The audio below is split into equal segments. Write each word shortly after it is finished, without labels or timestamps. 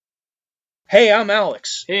Hey, I'm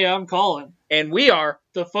Alex. Hey, I'm Colin. And we are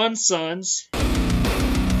the Fun Sons.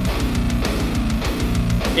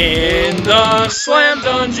 In the Slam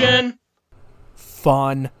Dungeon.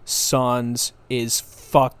 Fun Sons is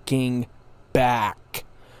fucking back.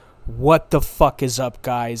 What the fuck is up,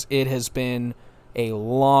 guys? It has been a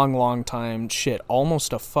long time. Shit,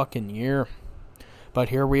 almost a fucking year. But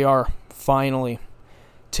here we are, finally.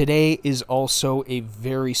 Today is also a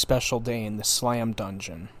very special day in the Slam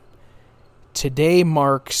Dungeon. Today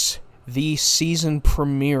marks the season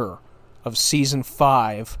premiere of Season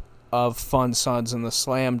 5 of Fun Sons in the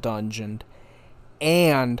Slam Dungeon,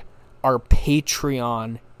 and our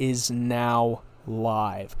Patreon is now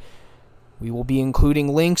live. We will be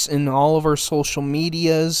including links in all of our social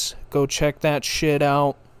medias. Go check that shit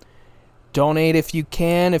out. Donate if you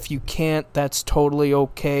can. If you can't, that's totally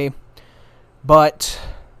okay. But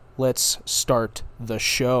let's start the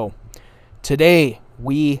show. Today,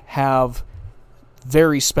 we have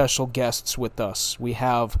very special guests with us. We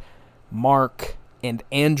have Mark and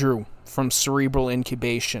Andrew from Cerebral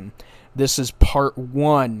Incubation. This is part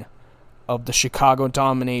 1 of the Chicago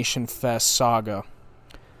Domination Fest saga.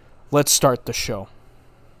 Let's start the show.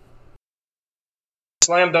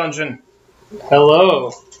 Slam Dungeon.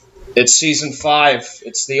 Hello. It's Season 5.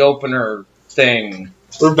 It's the opener thing.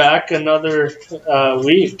 We're back another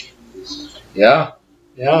week. Yeah.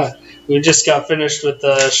 Yeah. We just got finished with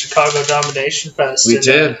the Chicago Domination Fest. We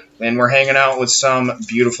did. And we're hanging out with some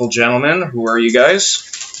beautiful gentlemen. Who are you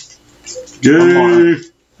guys? Good.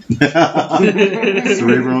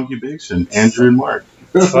 Cerebral Incubation. Andrew and Mark.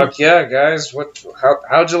 Fuck yeah, guys.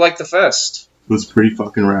 How'd you like the fest? It was pretty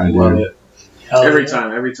fucking rad, Love dude. it. Every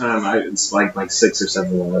time, it's like 6 or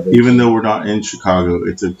 7. Even though we're not in Chicago,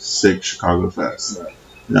 it's a sick Chicago fest. Right.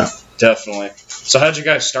 Yeah. Definitely. So how'd you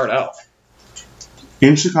guys start out?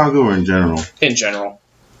 In Chicago or in general? In general.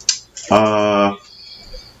 We're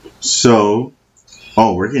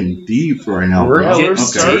getting deep right now. We're bro. getting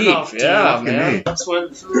starting deep. off, dude. Yeah, Fucking man. A. That's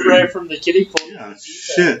went right from the kiddie pool. Yeah,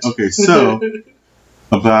 shit. Okay, so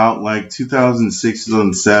about like 2006,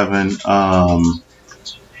 2007,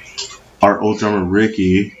 our old drummer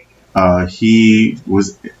Ricky, he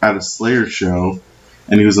was at a Slayer show,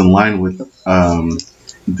 and he was in line with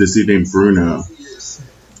this dude named Bruno,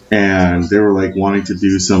 and they were like wanting to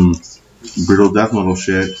do some brutal death metal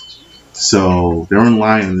shit. So they were in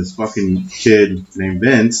line, and this fucking kid named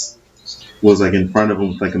Vince was like in front of him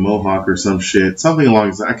with like a mohawk or some shit, something along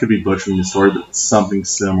those. I could be butchering the story, but something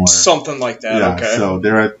similar. Something like that. Yeah. Okay. So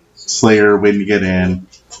they're at Slayer waiting to get in,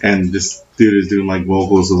 and this dude is doing like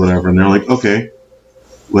vocals or whatever, and they're like, okay,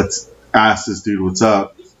 let's ask this dude what's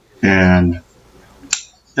up. And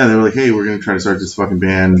yeah, they were like, hey, we're gonna try to start this fucking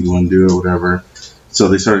band. You want to do it, whatever. So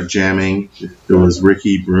they started jamming. There was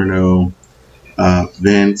Ricky, Bruno,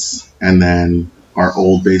 Vince, and then our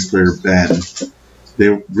old bass player Ben.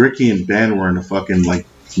 Ricky and Ben were in a fucking like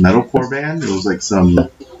metalcore band. It was like some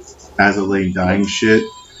As I Lay Dying shit,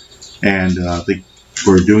 and they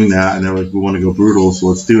were doing that, and they were like, we want to go brutal, so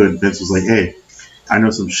let's do it. Vince was like, hey, I know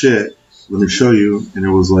some shit. Let me show you. And it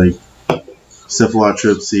was like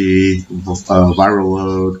Cephalotrypsy, Viral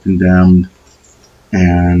Load, Condemned,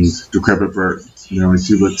 and Decrepit Bird. And they're like,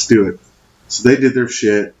 dude, let's do it. So they did their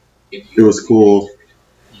shit. It was cool,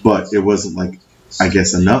 but it wasn't like, I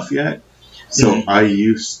guess, enough yet. So I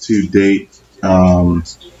used to date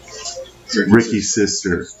Ricky's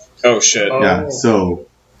sister. Oh, shit. Yeah, so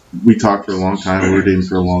we talked for a long time. We were dating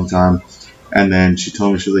for a long time. And then she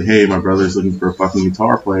told me, she was like, hey, my brother's looking for a fucking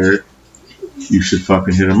guitar player. You should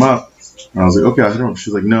fucking hit him up. And I was like, okay, I'll hit him up.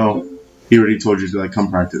 She's like, no, he already told you to like come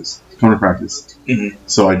to practice. Mm-hmm.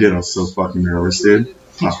 So I did. I was so fucking nervous, dude.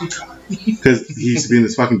 Oh, God. Because he used to be in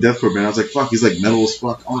this fucking deathcore band. I was like, fuck, he's like metal as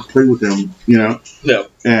fuck. I want to play with him, you know? No.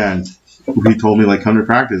 And he told me, like, come to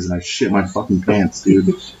practice, and I shit my fucking pants,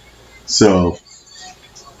 dude. So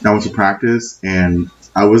I went to practice, and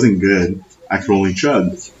I wasn't good. I could only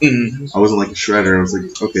chug. Mm-hmm. I wasn't like a shredder. I was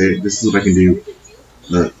like, okay, this is what I can do.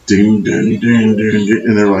 The ding, ding, ding, ding, ding.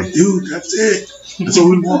 And they're like, dude, that's it. That's what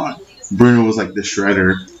we want. Bruno was like the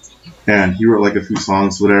shredder, and he wrote like a few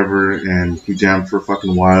songs, whatever, and he jammed for a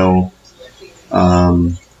fucking while.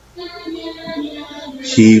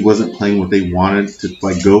 He wasn't playing what they wanted to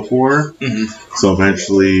like go for, so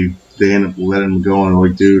eventually they ended up letting him go, and they're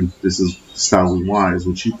like, dude, this is the style we want, is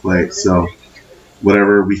what you play. So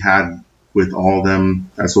whatever we had with all of them,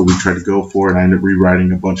 that's what we tried to go for, and I ended up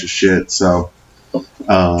rewriting a bunch of shit. So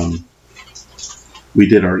we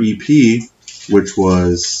did our EP, which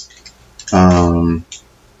was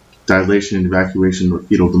Dilation and Evacuation or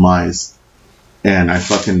Fetal Demise, and I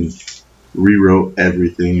fucking rewrote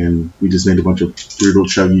everything, and we just made a bunch of brutal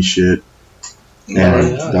chuggy shit, And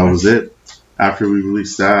yeah. that was it. After we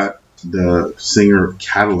released that, the singer of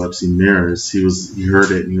Catalepsy, Mirrors, he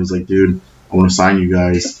heard it and he was like, dude, I want to sign you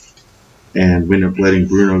guys. And we ended up letting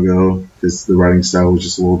Bruno go because the writing style was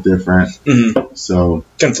just a little different. Mm-hmm. So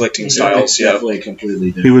conflicting It's styles, yeah. definitely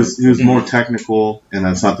completely different. he was more technical, and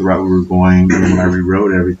that's not the route we were going. And when I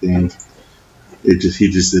rewrote everything, he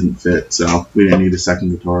just didn't fit. So we didn't need a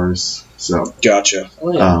second guitarist. So Gotcha.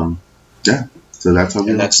 yeah. So that's how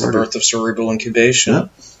we And that's the started. birth of Cerebral Incubation. Yeah.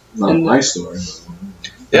 Not my story.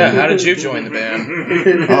 Yeah, how did you join the band?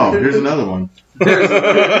 Oh, here's another one.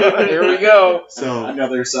 Here we go. So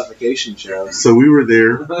Another suffocation show. So we were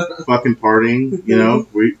there, fucking partying. You know,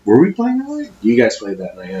 were we playing that night? You guys played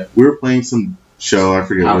that night, yeah? We were playing some show. I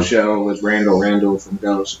forget. House show with Randall from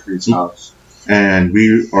Ghost Creed's house. And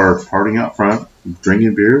we are partying out front,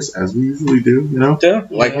 drinking beers as we usually do. You know, Yeah,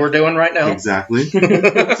 like we're doing right now. exactly. So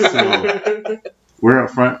we're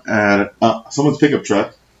out front at someone's pickup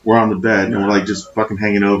truck. We're on the bed and we're like just fucking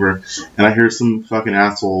hanging over, and I hear some fucking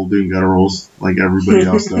asshole doing gutturals like everybody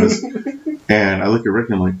else does. And I look at Rick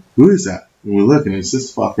and I'm like, "Who is that?" And we look and it's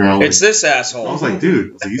this fucker. And I'm It's like, this asshole. I was like,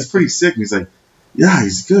 "Dude, he's pretty sick." And he's like, "Yeah,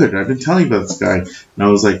 he's good. I've been telling you about this guy." And I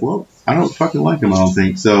was like, "Well, I don't fucking like him. I don't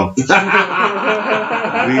think so." We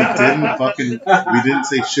didn't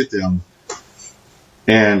say shit to him.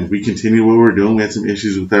 And we continued what we were doing. We had some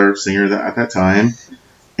issues with our singer at that time.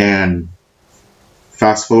 And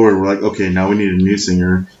fast forward, we're like, okay, now we need a new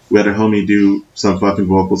singer. We had a homie do some fucking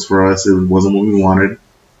vocals for us. It wasn't what we wanted.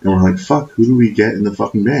 And we're like, fuck, who do we get in the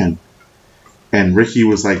fucking band? And Ricky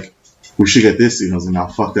was like, we should get this dude. I was like, nah,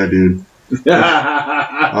 fuck that dude.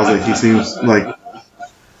 I was like, he seems like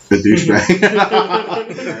a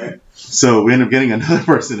douchebag. So we ended up getting another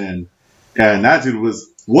person in. And that dude was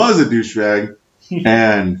a douchebag.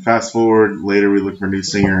 And fast forward, later we looked for a new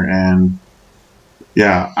singer, and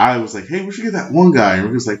yeah, I was like, hey, we should get that one guy. And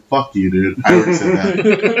Rick was like, fuck you, dude. I already said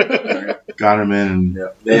that. Got him in. And yeah,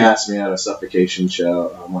 they asked me at a suffocation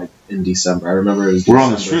show like in December. I remember it was We're December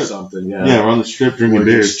on the strip. or something. Yeah, we're on the strip drinking we're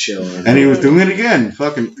beers. just chilling. And he was doing it again.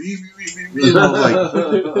 Fucking. I was like,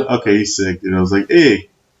 okay, he's sick, dude. I was like, hey,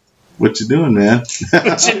 what you doing, man?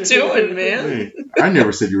 What you doing, man? Hey, I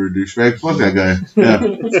never said you were a douchebag. Fuck that guy. Yeah.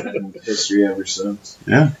 History ever since.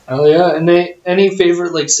 Yeah. Oh yeah, and any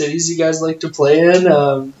favorite like cities you guys like to play in? That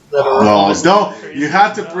are No, don't. You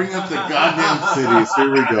have to bring up the goddamn cities.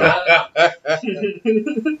 Here we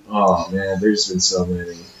go. Oh man, there's been so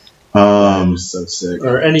many. I'm so sick.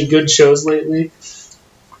 or any good shows lately?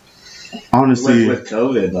 Honestly, With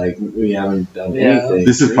COVID, like we haven't done Yeah. anything.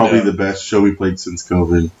 this is probably Yeah. the best show we played since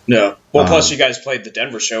COVID. No. Well, plus you guys played the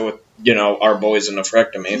Denver show with, our boys in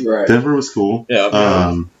Nephrectomy. Right. Denver was cool.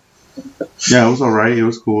 Yeah. Yeah, it was alright. It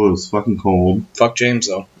was cool. It was fucking cold. Fuck James,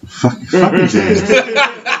 though. Fucking James.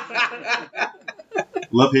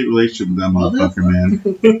 Love-hate relationship with that motherfucker, man.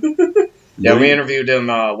 Yeah, we interviewed him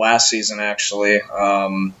last season, actually.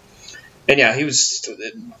 And yeah, he was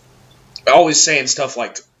always saying stuff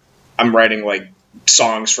like, I'm writing,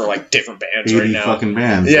 songs for, different bands 80 right now. fucking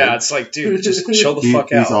bands. Yeah, it's like, dude, just chill the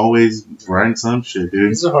fuck out. He's always writing some shit, dude.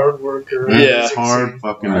 He's a hard worker. Yeah. He's a hard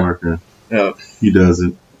fucking worker. Yeah. He does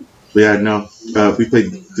it. But yeah, no. We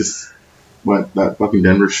played that fucking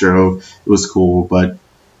Denver show. It was cool, but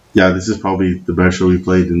yeah, this is probably the best show we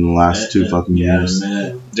played in the last 2 fucking years.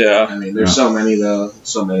 Man. Yeah. I mean, there's so many though.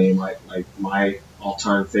 So many. My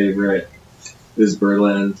all-time favorite is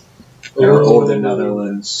Berlin. Or the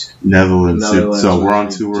Netherlands. Netherlands. So we're on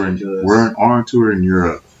was tour ridiculous. we're on tour in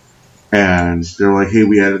Europe, and they're like, "Hey,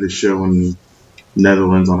 we added this show in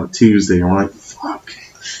Netherlands on a Tuesday," and we're like, "Fuck,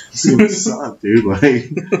 this is gonna suck,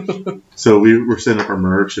 dude!" So we were setting up our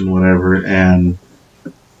merch and whatever, and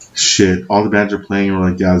shit, all the bands are playing, and we're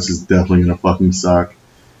like, "Yeah, this is definitely gonna fucking suck."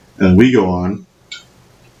 And we go on,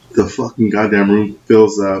 the fucking goddamn room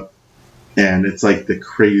fills up. And it's like the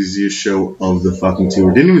craziest show of the fucking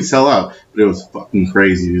tour. Didn't even sell out, but it was fucking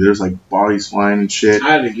crazy, dude. There's bodies flying and shit.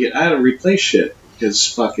 I had to replace shit because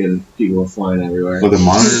fucking people were flying everywhere. But the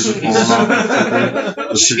monitors are falling off. It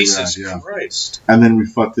was pretty Jesus rad, yeah. Christ. And then we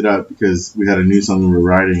fucked it up because we had a new song we were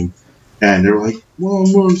writing, and they were like, "One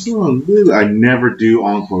more song." I never do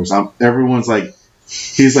encores. Everyone's like,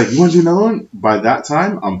 he's like, "You want to do another one?" By that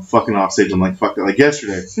time, I'm fucking off stage. I'm like, "Fuck it." Like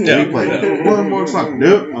yesterday, Yeah. we played one more song.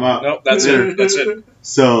 Nope, I'm out. Nope, that's it. That's it.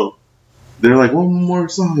 So they're like, one more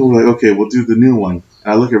song. And we're like, okay, we'll do the new one.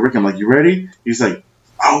 And I look at Rick, I'm like, you ready? He's like,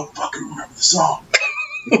 I don't fucking remember the song.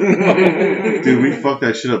 Dude, we fucked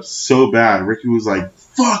that shit up so bad. Ricky was like,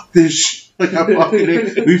 fuck this shit. I fucking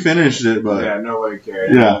did. We finished it, but Yeah, nobody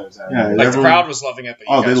cared. Yeah. Yeah. The crowd was loving it, but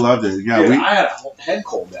you they guys loved it. Yeah, Dude, I had a head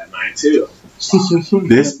cold that night too.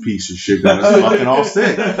 This piece of shit got us fucking all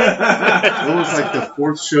sick. It was like the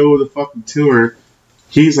 4th show of the fucking tour.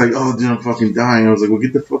 He's like, oh, dude, I'm fucking dying. I was like, well,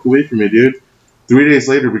 get the fuck away from me, dude. 3 days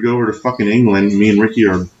later, we go over to fucking England. Me and Ricky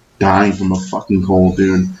are dying from a fucking cold,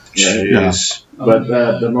 dude. Yeah. But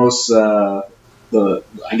the most, I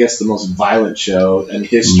guess the most violent show in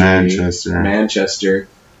history. Manchester.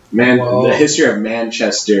 The history of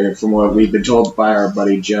Manchester, from what we've been told by our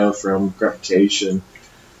buddy Joe from Reputation,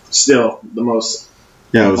 still the most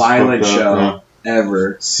violent show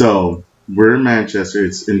ever. So, we're in Manchester.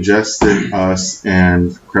 It's Ingested, us,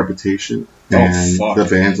 and Crepitation. And the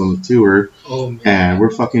band's on the tour. And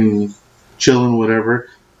we're fucking chilling, whatever.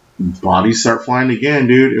 Bodies start flying again,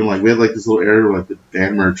 dude. And like we had like this little area where like the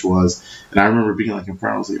band merch was. And I remember being like in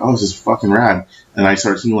front. I was like, oh, this is fucking rad. And I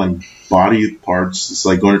started seeing like body parts just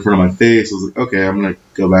like going in front of my face. I was like, okay, I'm going to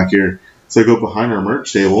go back here. So I go behind our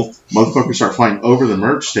merch table. Motherfuckers start flying over the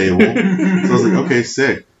merch table. So I was like, okay,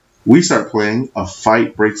 sick. We start playing. A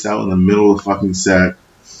fight breaks out in the middle of the fucking set.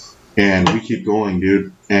 And we keep going,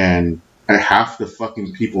 dude. And half the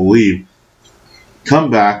fucking people leave.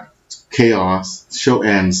 Come back. Chaos. Show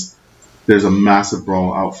ends. There's a massive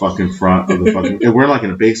brawl out fucking front of the fucking... We're like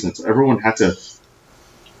in a basement, so everyone had to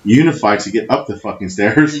unify to get up the fucking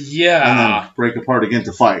stairs. Yeah. And then break apart again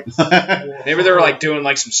to fight. Maybe they were like doing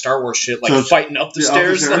like some Star Wars shit, like fighting up the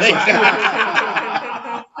stairs.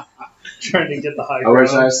 Trying to get the high ground. I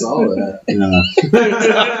wish I saw that.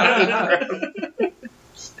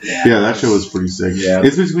 Yeah, that show was pretty sick. Yeah.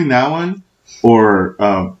 It's between that one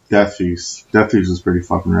or Death Feast. Death Feast was pretty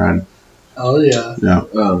fucking rad. Oh, yeah.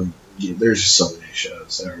 Yeah. There's just so many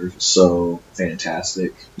shows that are so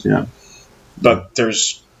fantastic. Yeah. But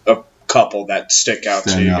there's a couple that stick out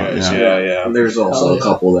to you guys. Yeah. And there's also a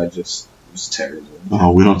couple that just was terrible.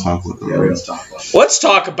 Oh, we don't talk about those. Yeah, we don't talk about that. Let's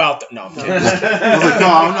talk about them. No, I'm kidding. I was like, no,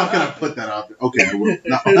 I'm not going to put that out there. Okay.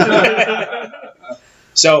 No.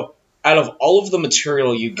 So, out of all of the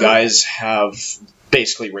material you guys have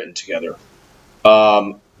basically written together,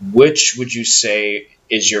 which would you say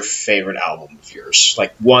is your favorite album of yours?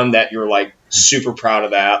 Like, one that you're, like, super proud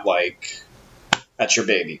of that, like, that's your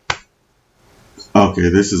baby. Okay,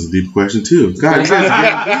 this is a deep question, too. God,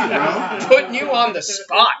 bro. Putting you on the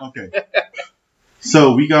spot. Okay.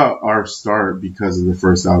 So, we got our start because of the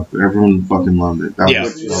first album. Everyone fucking loved it.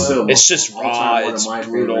 It's just raw, it's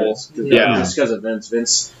brutal. Yeah. Just because of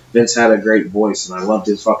Vince. Vince had a great voice, and I loved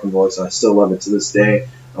his fucking voice, and I still love it to this day.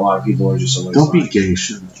 A lot of people are just like, don't be gay,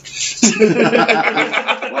 shit. A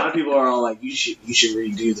lot of people are all like, you should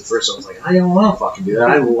redo the first one. I was like, I don't want to fucking do that.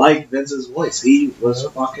 I like Vince's voice. He was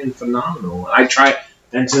fucking phenomenal. I try,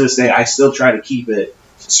 and to this day, I still try to keep it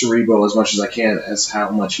cerebral as much as I can, as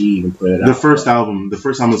how much he even put it out. The first album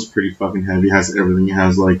is pretty fucking heavy. It has everything. It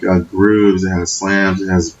has like grooves. It has slams. It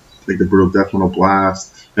has like the brutal death metal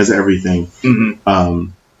blast. It has everything.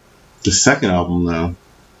 Mm-hmm. The second album, though,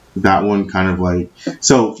 that one kind of like...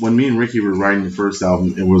 So, when me and Ricky were writing the first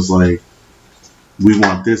album, it was like, we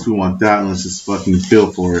want this, we want that, and let's just fucking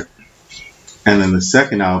feel for it. And then the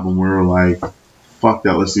second album, we were like, fuck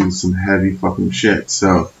that, let's do some heavy fucking shit.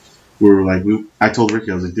 So, we were like... I told Ricky,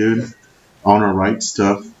 I was like, dude, I want to write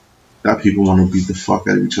stuff that people want to beat the fuck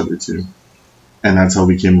out of each other to. And that's how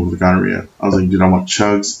we came up with Gonorrhea. I was like, dude, I want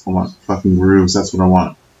chugs, I want fucking grooves, that's what I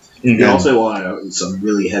want. You also want some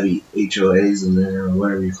really heavy HOAs in there, or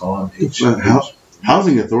whatever you call them.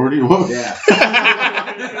 Housing authority? What? Yeah.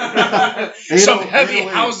 Some heavy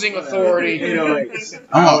housing authority. I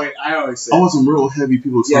always say. I want some real heavy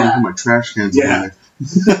people telling me to put my trash cans away.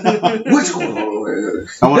 What's going on?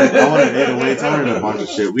 I wanted 808s. I wanted a bunch of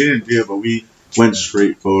shit. We didn't do it, but we went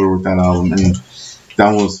straight forward with that album, and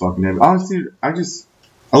that one was fucking heavy. Honestly, I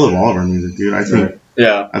love all of our music, dude. I think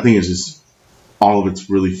it's just... all of it's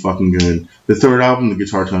really fucking good. The third album, the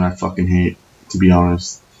guitar tone, I fucking hate, to be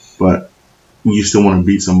honest. But you still want to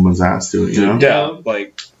beat someone's ass to it, you know? Yeah,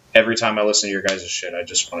 like, every time I listen to your guys' shit, I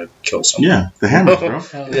just want to kill someone. Yeah, the hammers, bro.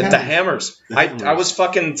 The hammers. I was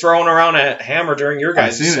fucking throwing around a hammer during your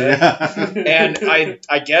guys' set. And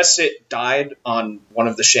I guess it died on one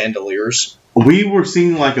of the chandeliers. We were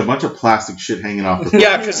seeing, like, a bunch of plastic shit hanging off the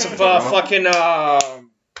yeah, because of fucking...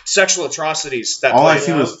 sexual atrocities. All I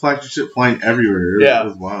seen was plastic shit flying everywhere. It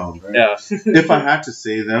was wild. Right? Yeah. If I had to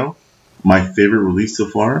say, though, my favorite release so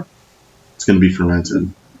far, it's going to be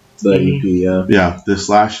Fermented. The EP, yeah. Yeah, this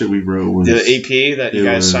last shit we wrote was... The EP that you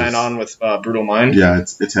guys signed on with Brutal Mind? Yeah,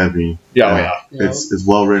 it's heavy. Yeah. It's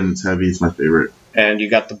well written, it's heavy, it's my favorite. And you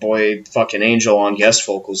got the boy fucking Angel on guest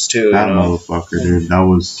vocals, too. That motherfucker, dude. That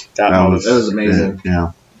was amazing.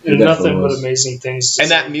 Yeah. Nothing but amazing things. And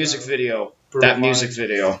that music video. That music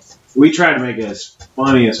video. we try to make it as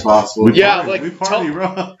funny as possible. Tell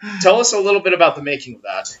us a little bit about the making of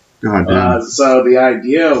that. So the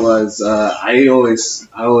idea was, I always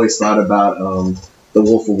thought about the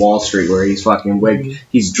Wolf of Wall Street, where he's fucking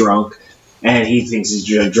he's drunk, and he thinks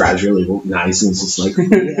he drives really nice, and he's just like,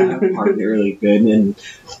 yeah, party really good, and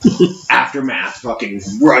aftermath, fucking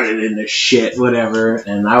running into shit, whatever.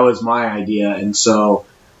 And that was my idea, and so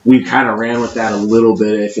we kind of ran with that a little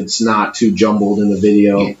bit, if it's not too jumbled in the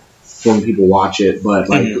video when people watch it, but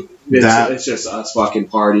like it's just us fucking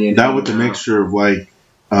partying. That with the mixture of like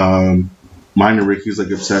mine and Ricky's like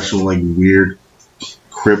obsession with like weird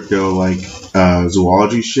crypto like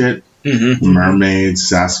zoology shit, mermaids,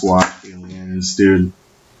 Sasquatch, aliens, dude.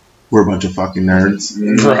 We're a bunch of fucking nerds,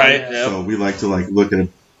 right? Yep. So we like to like look at it.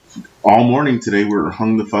 All morning today we were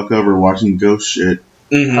hung the fuck over watching ghost shit.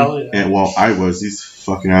 And these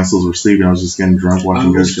fucking assholes were sleeping. I was just getting drunk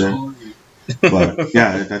watching ghost shit. But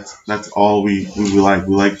yeah, that's all we like.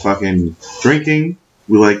 We like fucking drinking.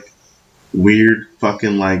 We like weird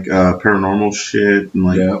fucking like paranormal shit and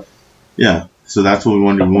like yeah. So that's what we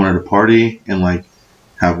wanted. We wanted to party and like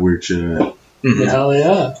have weird shit in it. Hell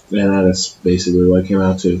yeah! And that is basically what it came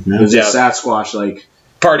out to. It was a Sasquatch like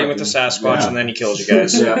partying with the Sasquatch, and then he kills you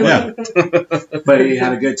guys. But he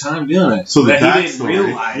had a good time doing it. So the backstory, he didn't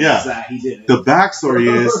realize that he did it. The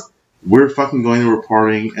backstory is we're fucking going there, we're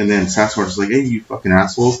partying, and then Sasquatch is like, "Hey, you fucking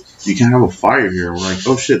assholes, you can't have a fire here." We're like,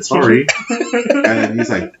 "Oh shit, sorry." And then he's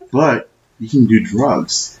like, "But you can do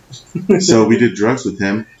drugs." So we did drugs with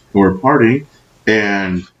him, and we're partying,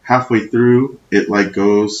 and halfway through, it like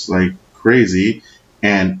goes like crazy,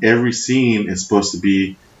 and every scene is supposed to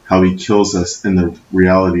be how he kills us and the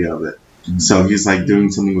reality of it. So he's like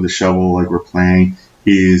doing something with a shovel, like we're playing.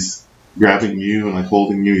 He's grabbing you and like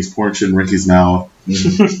holding you. He's pouring shit in Ricky's mouth.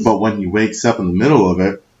 But when he wakes up in the middle of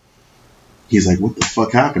it, he's like, "What the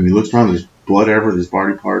fuck happened?" He looks around. There's blood everywhere. There's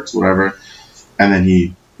body parts, whatever. And then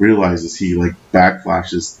he realizes he like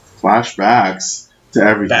flashbacks to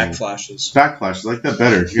everything. Backflashes. Backflashes. Like that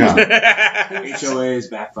better. Yeah.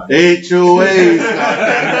 HOAs, backflashes. HOAs.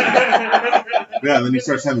 Yeah, and then he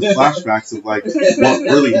starts having flashbacks of like what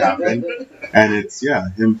really happened, and it's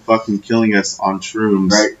him fucking killing us on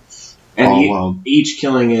shrooms. Right. And each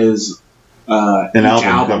killing is an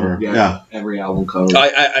album cover. Yeah, every album cover.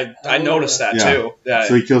 I noticed that too. Yeah.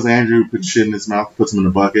 So he kills Andrew, puts shit in his mouth, puts him in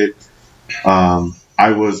a bucket.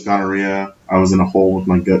 I was gonorrhea. I was in a hole with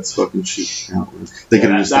my guts fucking shit out.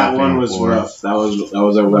 That one was rough. That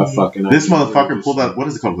was a rough fucking. This motherfucker pulled out, what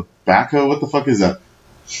is it called? The backhoe? What the fuck is that?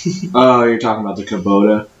 Oh, you're talking about the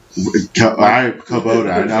Kubota.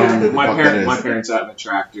 Kubota. I don't know my parents had a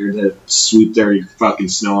tractor to sweep their fucking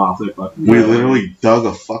snow off their fucking. We literally dug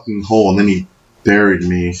a fucking hole and then he buried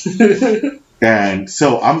me. And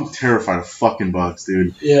so I'm terrified of fucking bugs,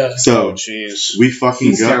 dude. Yeah. So we fucking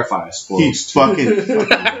He's terrified of squirrels. He's fucking.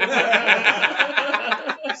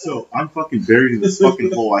 So I'm fucking buried in this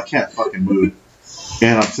fucking hole. I can't fucking move.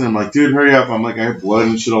 And I'm sitting, I'm like, dude, hurry up. I'm like, I have blood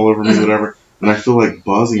and shit all over me, whatever. And I feel like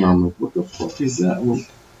buzzing. I'm like, what the fuck is that? Like,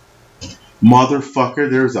 motherfucker,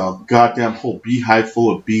 there's a goddamn whole beehive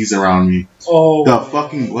full of bees around me. Oh. The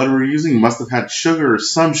fucking blood we're using must have had sugar or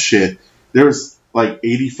some shit. There was like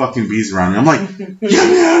 80 fucking bees around me. I'm like, get me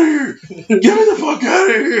out of here! Get me the fuck out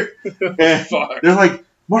of here! And they're like,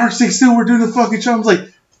 Mark, stay still, we're doing the fucking show. I was like,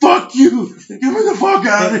 fuck you! Get me the fuck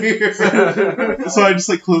out of here! So I just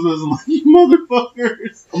like closed my eyes and I'm like, you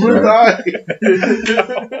motherfuckers! I'm gonna die!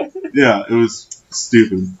 Yeah, it was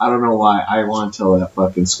stupid. I don't know why. I want to tell that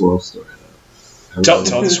fucking squirrel story though. Tell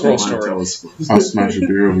the squirrel story. I'll smash a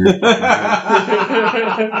beer over here.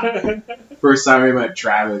 First time we met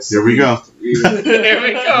Travis. Here we go. Here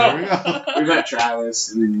we go. We met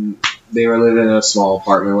Travis, and they were living in a small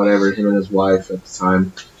apartment, whatever, him and his wife at the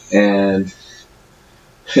time. And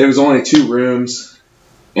it was only 2 rooms,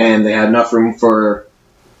 and they had enough room for,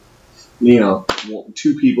 2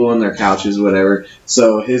 people in their couches, whatever.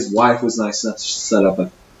 So his wife was nice enough to set up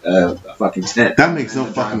a fucking tent. That makes no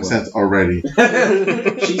fucking sense already.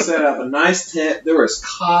 She set up a nice tent. There was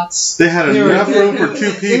cots. They had enough room for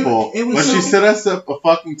 2 people, but she set us up a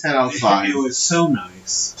fucking tent outside. It was so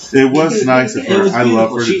nice. It was nice of her. I love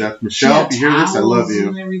her to death. Michelle, if you hear this, I love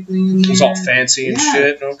you. It was all fancy and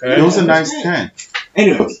shit. Okay. It was a nice tent.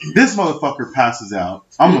 Anyway, this motherfucker passes out.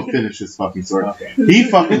 I'm gonna finish this fucking story. Okay. He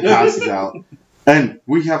fucking passes out, and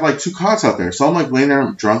we have like 2 cots out there. So I'm like laying there,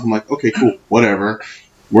 I'm drunk. I'm like, okay, cool, whatever.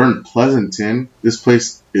 We're in Pleasanton. This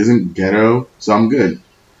place isn't ghetto, so I'm good.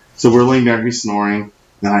 So we're laying there, he's snoring,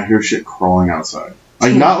 then I hear shit crawling outside.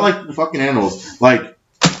 Like, not like fucking animals, like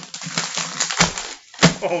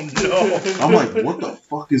Oh no! I'm like, what the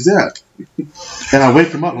fuck is that? And I wake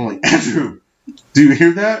him up. I'm like, Andrew, do you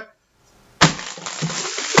hear that?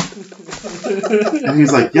 And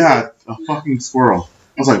he's like, yeah, a fucking squirrel.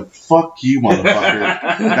 I was like, fuck you, motherfucker.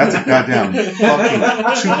 That's a goddamn fucking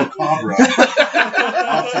chupacabra.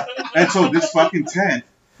 And so this fucking tent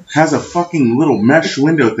has a fucking little mesh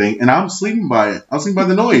window thing, and I'm sleeping by it. I was sleeping by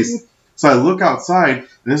the noise. So I look outside, and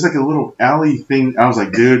there's like a little alley thing. I was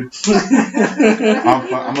like, dude, I'm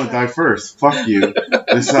going to die first. Fuck you.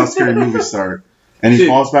 This is how scary movies start. And he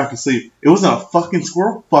falls back asleep. It wasn't a fucking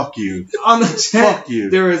squirrel. Fuck you. On the tent, fuck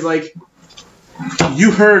you. There was like...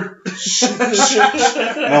 You heard... And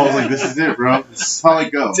I was like, this is it, bro. This is how I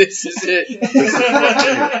go. This is it.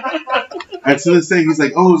 And to this day, he's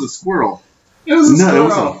like, oh, it was a squirrel. It was a squirrel. It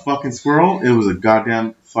was a fucking squirrel. It was a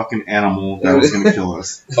goddamn fucking animal that was going to kill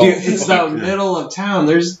us. It's the middle of town.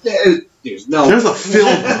 There's no... There's a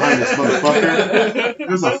field behind this motherfucker.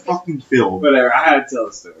 There's a fucking field. Whatever. I had to tell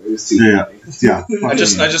a story. It was too funny. Yeah. I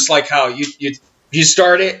just like how you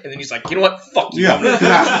start it, and then he's like, you know what? Fuck you. Yeah, because I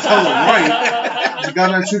have to tell him right. You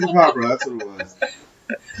got that chupacabra. That's what it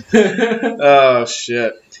was. Oh,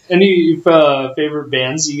 shit. Any favorite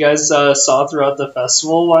bands you guys saw throughout the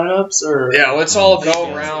festival lineups? Or Yeah, let's all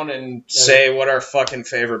go around and say what our fucking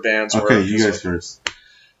favorite bands were. Okay, you guys first.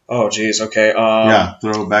 Oh, jeez, okay. Yeah,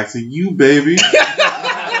 throw it back to you, baby.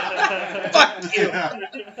 Fuck you.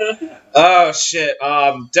 Oh, shit.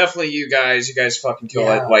 Definitely you guys. You guys fucking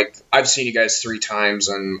kill it. Like, I've seen you guys 3 times,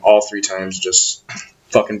 and all 3 times just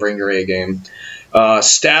fucking bring your A game.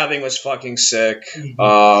 Stabbing was fucking sick.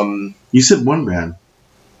 You said one band.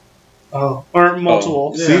 Oh, or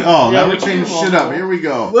multiple. See, now we're changing shit up. Here we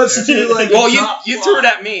go. Let's do like... Well, you threw it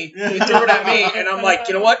at me. You threw it at me, and I'm like,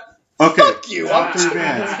 you know what? Okay. Fuck you. Top 3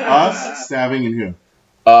 bands. Us, Stabbing, and who?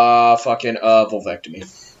 Fucking Vulvectomy.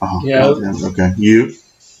 Oh, yeah. Goddamn. Okay. You?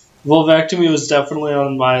 Vulvectomy was definitely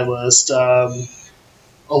on my list. A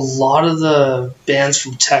lot of the bands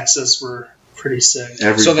from Texas were pretty sick.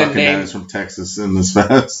 Every fucking band is from Texas in this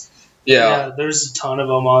fest. Yeah, there's a ton of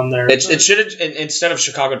them on there. It should have, instead of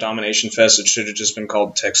Chicago Domination Fest, it should have just been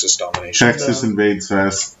called Texas Domination. Texas Invades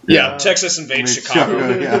Fest. Yeah, Texas Invades Chicago.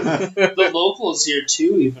 The locals here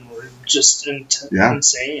too, even were just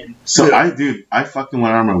insane. So I fucking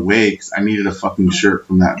went out of my way because I needed a fucking shirt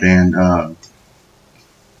from that band,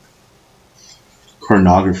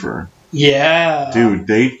 Chronographer. Yeah, dude,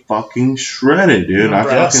 they fucking shredded, dude.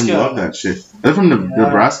 Nebraska. I fucking love that shit. They're from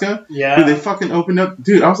Nebraska? Yeah. Dude, they fucking opened up.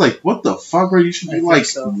 Dude, I was like, what the fuck, bro? You should be way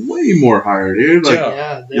more higher, dude. Like,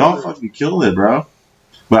 y'all fucking killed it, bro.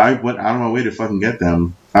 But I went out of my way to fucking get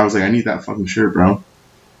them. I was like, I need that fucking shirt, bro.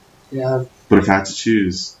 Yeah. But if I had to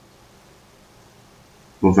choose,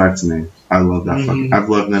 Vulvectomy. I love that fucking. I've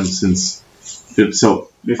loved them since. So,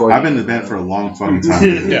 I've been in the band for a long fucking time,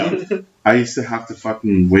 dude. Yeah. I used to have to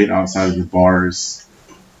fucking wait outside of the bars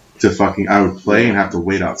to fucking... I would play and have to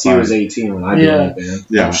wait outside. He was 18 when I joined that band.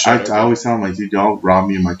 Yeah, I always tell him, like, dude, y'all robbed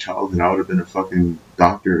me of my childhood. I would have been a fucking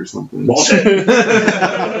doctor or something. Bullshit.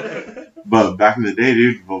 But back in the day,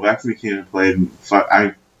 dude, Vulvectomy came and played. And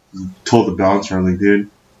I told the bouncer, I'm like, dude,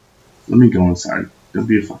 let me go inside. Don't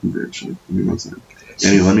be a fucking bitch. Like, let me go inside.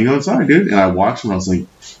 And he let me go inside, dude. And I watched him. I was like,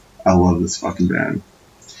 I love this fucking band.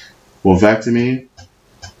 Vulvectomy.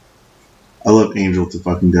 I love Angel to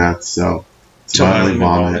fucking death, so Violently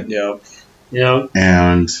Vomit. Yeah.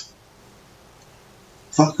 And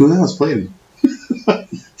fuck, who the hell's playing? I'm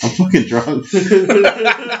fucking drunk.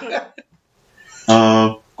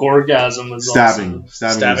 Gorgasm was Stabbing was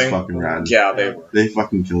fucking rad. Yeah, they were. They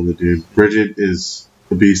fucking killed it, dude. Bridget is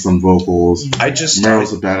the beast on vocals.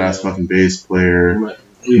 Meryl's a badass fucking bass player.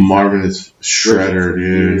 Marvin is shredder,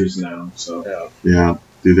 dude. Years now, so yeah,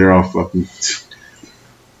 dude, they're all fucking.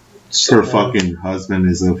 Her fucking husband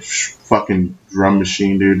is a fucking drum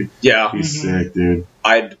machine, dude. Yeah. He's sick, dude.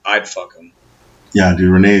 I'd fuck him. Yeah, dude,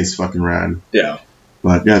 Renee is fucking rad. Yeah.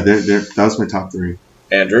 But yeah, that was my top 3.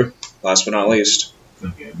 Andrew, last but not least.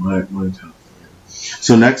 Okay, my top 3.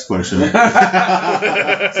 So next question. So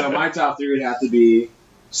my top 3 would have to be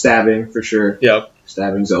Stabbing, for sure. Yep.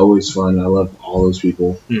 Stabbing's always fun. I love all those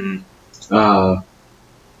people. Mm-hmm.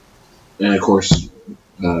 And of course,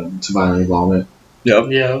 To Violently Vomit. Yep.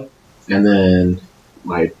 Yeah. And then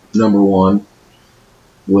my number 1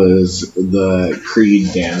 was the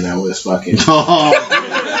Creed band that was fucking...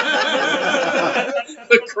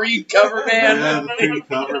 The Creed cover band? Yeah, the Creed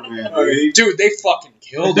cover band. Dude, they fucking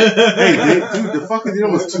killed it. Hey, dude, the fucking deal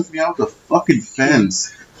almost took me out the fucking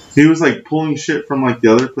fence. He was like pulling shit from like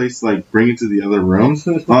the other place to like bring it to the other room.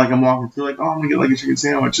 Like I'm walking through, like, oh, I'm gonna get like a chicken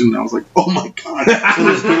sandwich, and I was like, oh my god, so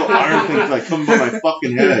this little iron thing's like coming by my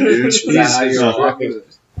fucking head, dude. Is that how you're fucking?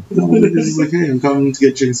 This is like, hey, I'm coming to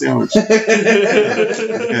get a chicken sandwich.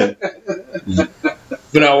 Okay.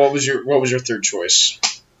 But now, what was your third choice?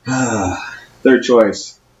 Third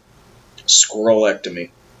choice.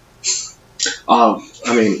 Squirrelectomy. I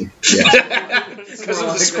mean, yeah. Because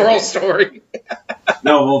of the squirrel story.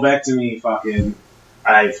 No, Volvectomy, fucking,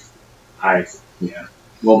 yeah.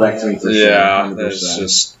 Volvectomy for sure. Yeah, 100%. it's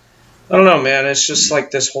just, I don't know, man. It's just like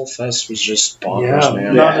this whole fest was just bonkers,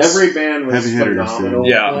 man. Yeah, every band was heavy hitters, phenomenal.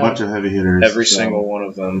 dude. Yeah. A bunch of heavy hitters. Every single one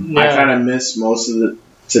of them. I kind of miss most of it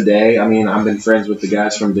today. I mean, I've been friends with the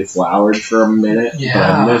guys from Deflowered for a minute, but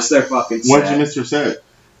I miss their fucking set. Why'd you miss your set?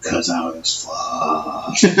 Because I was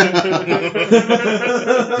fucked.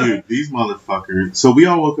 Dude, these motherfuckers. So we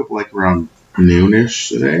all woke up like around noonish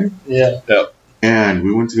today. Yeah. Yep. And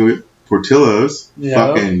we went to go get Portillo's. Yeah.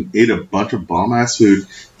 Fucking ate a bunch of bomb ass food.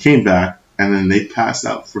 Came back. And then they passed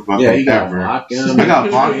out for fucking Yeah, you got ever. vodka. I got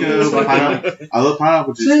vodka, pineapple. I love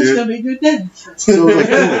pineapple juice, It's dude. gonna be a good day. So it was like,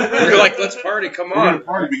 cool. We're like, let's party, come We're gonna on.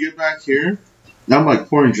 party. We get back here. Now I'm like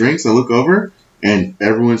pouring drinks. I look over and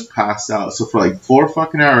everyone's passed out. So for like 4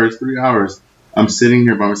 fucking hours, 3 hours, I'm sitting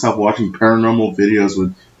here by myself watching paranormal videos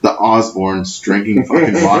with the Osbournes drinking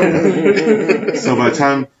fucking vodka. So by the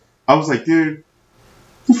time I was like, dude,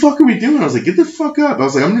 what the fuck are we doing? I was like, get the fuck up. I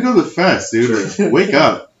was like, I'm gonna go to the fest, dude. Or, wake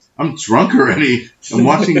up. I'm drunk already. I'm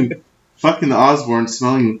watching fucking the Osbournes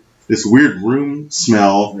smelling this weird room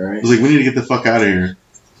smell. Right. I was like, we need to get the fuck out of here.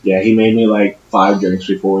 Yeah, he made me like 5 drinks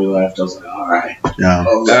before we left. I was like, all right. Yeah.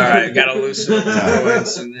 All right, gotta loosen up the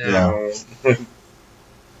influence. And, you know.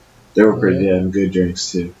 They were pretty damn good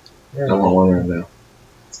drinks too. I want one right now.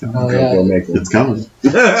 Oh, yeah. Go make one. It's coming.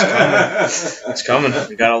 It's coming.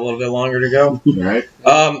 We got a little bit longer to go. Right?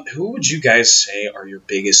 Who would you guys say are your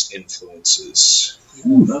biggest influences?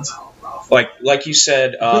 Ooh, that's all rough. Like you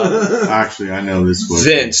said, Actually, I know this one.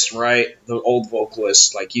 Vince, right? The old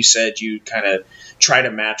vocalist. Like you said, you kind of try to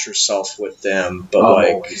match yourself with them,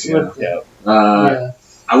 but Yeah.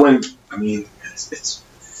 I went. I mean, it's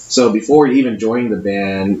so before even joining the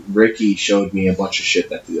band, Ricky showed me a bunch of shit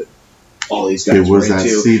that all these guys It was were that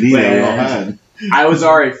into. CD that we all And had. I was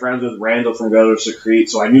already friends with Randall from Ghetto Secrete,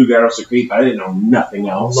 so I knew Ghetto Secrete, but I didn't know nothing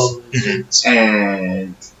else. Love those dudes.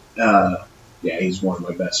 And yeah, he's one of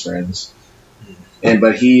my best friends. And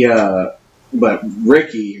but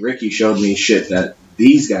Ricky showed me shit that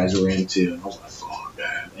these guys were into, and I was like, oh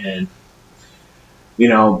man. And you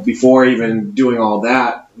know, before even doing all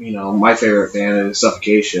that, you know, my favorite band is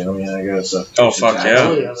Suffocation. I mean, I go to Suffocation. Oh, fuck yeah.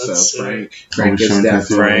 Oh, yeah, So that's Frank is that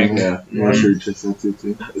Frank. Yeah. I'm sure you just sent it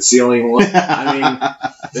too. It's the only one. I mean,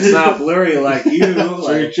 it's not blurry like you.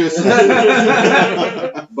 Like,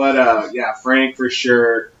 but yeah, Frank for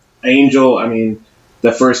sure. Angel. I mean,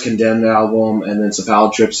 the first Condemned album, and then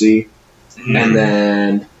Cephalotripsy, and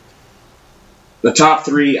then the top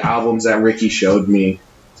 3 albums that Ricky showed me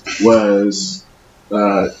was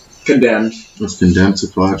Condemned, It was Condemned,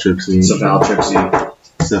 Cephalotripsy.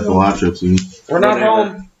 Cephalotripsy. We're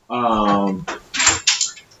not home.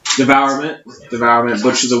 Devourment,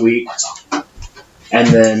 Butchers a Week, and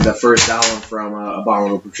then the first album from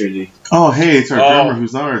Abominable Prodigy. Oh, hey, it's our drummer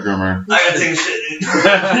who's not our drummer. I gotta take a shit.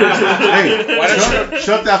 Hey, Why don't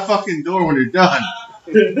shut that fucking door when you're done.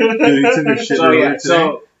 Dude, he took a shit earlier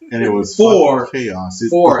today, and it was 4 fucking chaos.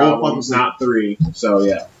 4 the whole albums, fucking- not 3. So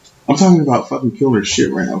yeah. I'm talking about fucking killer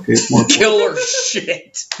shit right now, okay? It's more Killer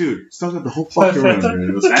shit. Dude, stunk up the whole fucking room, dude.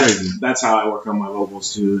 It was crazy. That's how I work on my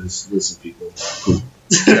vocals too. Is listen to people.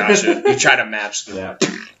 Gotcha. You try to match them.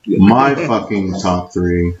 Yeah. My fucking top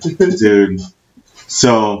 3, dude.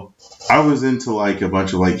 So I was into like a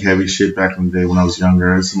bunch of like heavy shit back in the day when I was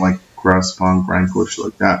younger, some like crust punk, grindcore shit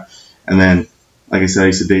like that. And then, like I said, I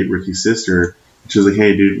used to date Ricky's sister. She was like,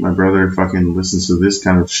 "Hey, dude, my brother fucking listens to this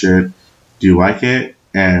kind of shit. Do you like it?"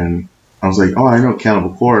 And I was like, "Oh, I know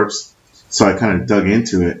Cannibal Corpse." So I kind of dug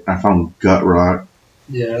into it. I found Gut Rot.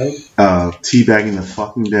 Yeah. Teabagging the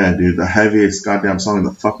fucking Dead, dude. The heaviest goddamn song in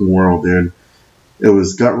the fucking world, dude. It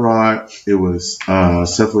was Gut Rot. It was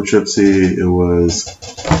Cephalotripsy. It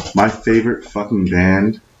was my favorite fucking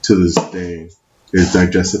band to this day is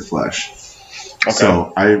Digested Flesh. Okay.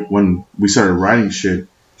 So when we started writing shit,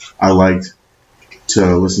 I liked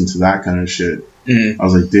to listen to that kind of shit. Mm-hmm. I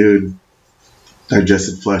was like, dude,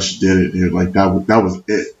 Digested Flesh did it, dude. Like that was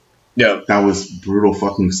it. Yeah. That was brutal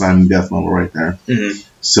fucking slamming death metal right there. Mm-hmm.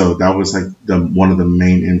 So that was like one of the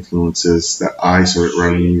main influences that I started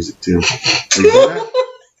writing music to. Are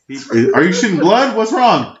you shitting blood? What's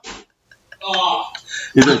wrong? Oh,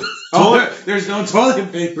 He's like, there's no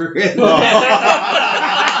toilet paper in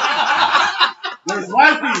there's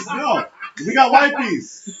wipes. No, we got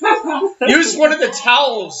wipes. Use one of the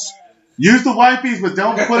towels. Use the wipes, but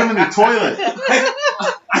don't put them in the toilet.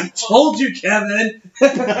 I told you, Kevin.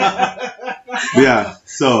 Yeah,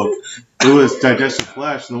 so it was digestive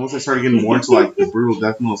flesh, and then once I started getting more into like the brutal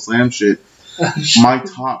death metal slam shit, my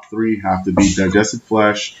top 3 have to be digestive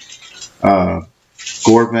flesh,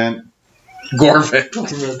 gore vent. Gore vent. Dude,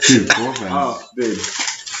 gore vent. Oh, dude.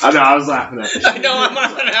 I know, I was laughing at it. I know, I'm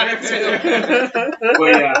laughing at it too. But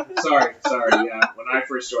yeah, sorry, yeah. When I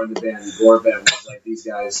first joined the band, Gorvet was like these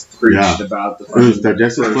guys preached about the. It was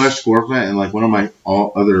digestive flesh, Gorvet, and like one of my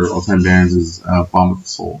other all-time bands is Vomit the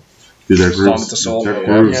Soul. Dude, their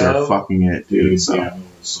grooves, are fucking it, dude. So. Yeah, it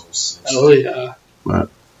was so sick. Oh yeah. But.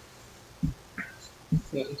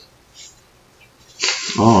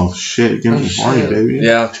 Oh shit! Give me a party, baby.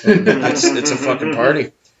 Yeah, it's a fucking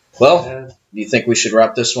party. Well, do you think we should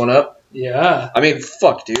wrap this one up? Yeah. I mean,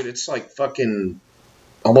 fuck, dude. It's like fucking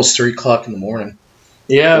almost 3 o'clock in the morning.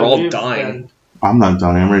 Yeah. We're all dying. I'm not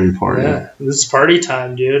done. I'm ready to party. Yeah. This is party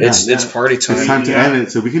time, dude. It's party time. It's time to end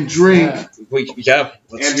it so we can drink. Yeah.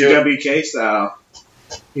 Let's do it. WK style.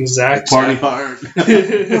 Exactly. Party hard.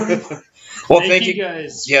 Well, thank you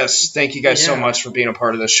guys. Yes, thank you guys so much for being a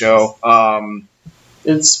part of the show.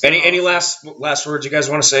 It's any last words you guys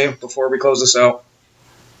want to say before we close this out?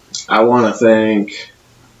 I want to thank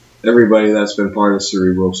everybody that's been part of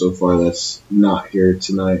Cerebral so far that's not here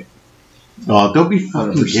tonight. Oh, don't be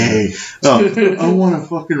fucking 100%. Gay. Oh, I want to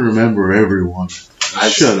fucking remember everyone.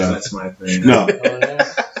 Shut up. That's my thing. No.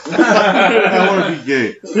 I want to be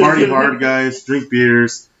gay. Party hard, guys. Drink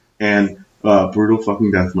beers. And brutal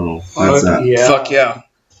fucking death metal. That's that. Yeah. Fuck yeah.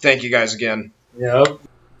 Thank you guys again. Yep.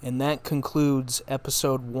 And that concludes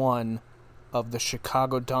episode 1 of the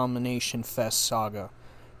Chicago Domination Fest saga.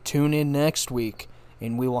 Tune in next week,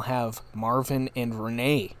 and we will have Marvin and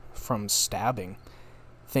Renee from Stabbing.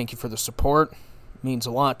 Thank you for the support. It means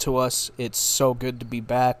a lot to us. It's so good to be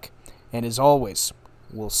back. And as always,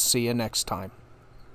 we'll see you next time.